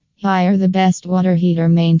Hire the best water heater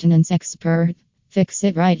maintenance expert. Fix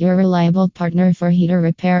It Right, your reliable partner for heater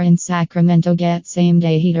repair in Sacramento. Get same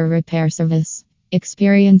day heater repair service.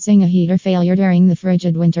 Experiencing a heater failure during the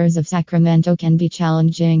frigid winters of Sacramento can be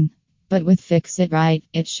challenging. But with Fix It Right,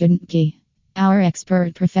 it shouldn't be. Our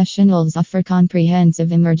expert professionals offer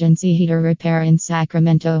comprehensive emergency heater repair in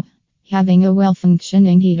Sacramento. Having a well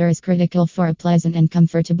functioning heater is critical for a pleasant and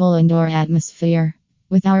comfortable indoor atmosphere.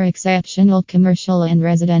 With our exceptional commercial and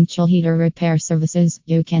residential heater repair services,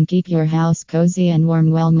 you can keep your house cozy and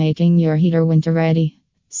warm while making your heater winter ready.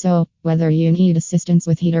 So, whether you need assistance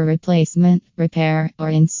with heater replacement, repair,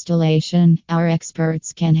 or installation, our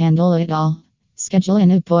experts can handle it all. Schedule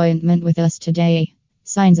an appointment with us today.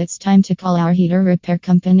 Signs, it's time to call our heater repair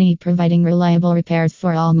company, providing reliable repairs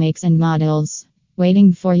for all makes and models.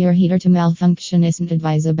 Waiting for your heater to malfunction isn't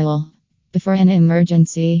advisable. Before an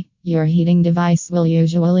emergency, your heating device will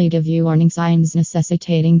usually give you warning signs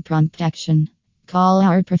necessitating prompt action. Call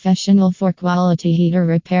our professional for quality heater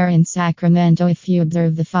repair in Sacramento if you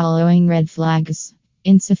observe the following red flags.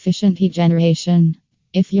 Insufficient heat generation.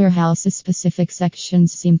 If your house's specific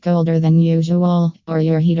sections seem colder than usual, or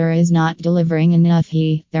your heater is not delivering enough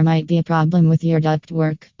heat, there might be a problem with your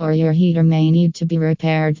ductwork, or your heater may need to be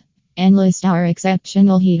repaired. Enlist our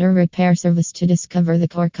exceptional heater repair service to discover the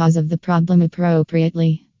core cause of the problem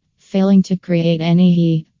appropriately. Failing to create any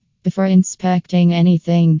heat. Before inspecting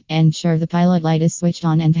anything, ensure the pilot light is switched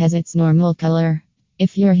on and has its normal color.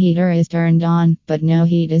 If your heater is turned on, but no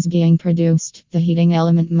heat is being produced, the heating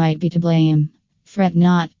element might be to blame. Fret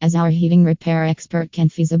not, as our heating repair expert can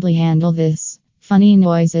feasibly handle this. Funny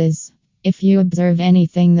noises. If you observe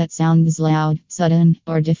anything that sounds loud, sudden,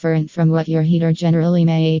 or different from what your heater generally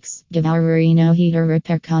makes, give our Reno Heater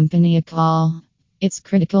Repair Company a call. It's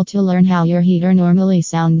critical to learn how your heater normally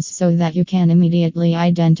sounds so that you can immediately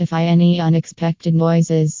identify any unexpected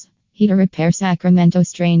noises. Heater Repair Sacramento.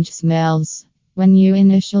 Strange smells. When you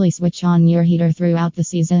initially switch on your heater throughout the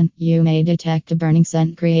season, you may detect a burning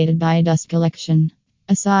scent created by dust collection.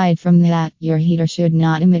 Aside from that, your heater should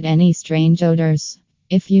not emit any strange odors.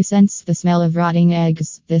 If you sense the smell of rotting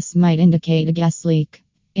eggs, this might indicate a gas leak.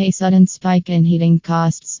 A sudden spike in heating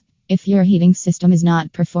costs. If your heating system is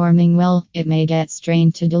not performing well, it may get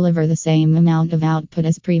strained to deliver the same amount of output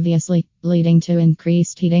as previously, leading to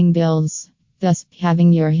increased heating bills. Thus,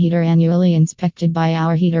 having your heater annually inspected by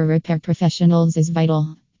our heater repair professionals is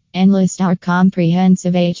vital. Enlist our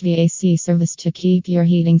comprehensive HVAC service to keep your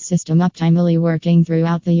heating system optimally working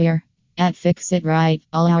throughout the year. At Fix It Right,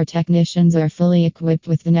 all our technicians are fully equipped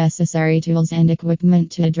with the necessary tools and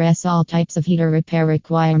equipment to address all types of heater repair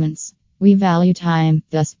requirements. We value time,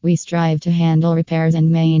 thus, we strive to handle repairs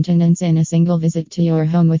and maintenance in a single visit to your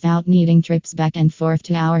home without needing trips back and forth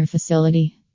to our facility.